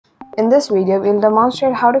In this video, we'll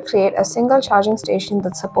demonstrate how to create a single charging station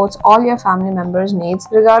that supports all your family members' needs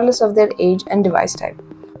regardless of their age and device type.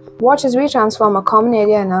 Watch as we transform a common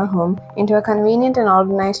area in our home into a convenient and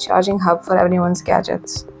organized charging hub for everyone's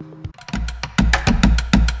gadgets.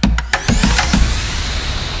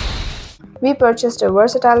 We purchased a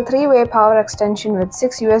versatile 3-way power extension with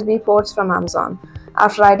 6 USB ports from Amazon.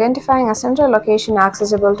 After identifying a central location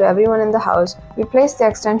accessible to everyone in the house, we placed the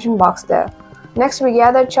extension box there. Next, we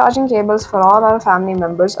gathered charging cables for all our family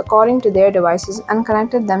members according to their devices and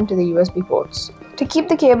connected them to the USB ports. To keep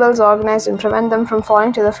the cables organized and prevent them from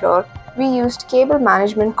falling to the floor, we used cable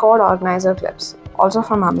management cord organizer clips, also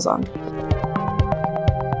from Amazon.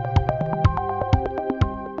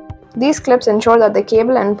 These clips ensure that the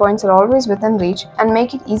cable endpoints are always within reach and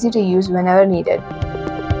make it easy to use whenever needed.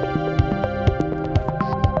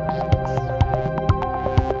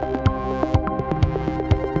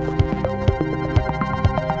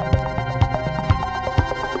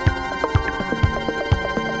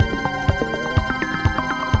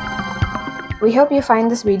 We hope you find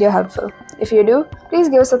this video helpful. If you do, please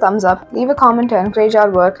give us a thumbs up, leave a comment to encourage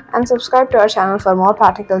our work, and subscribe to our channel for more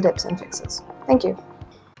practical tips and fixes. Thank you.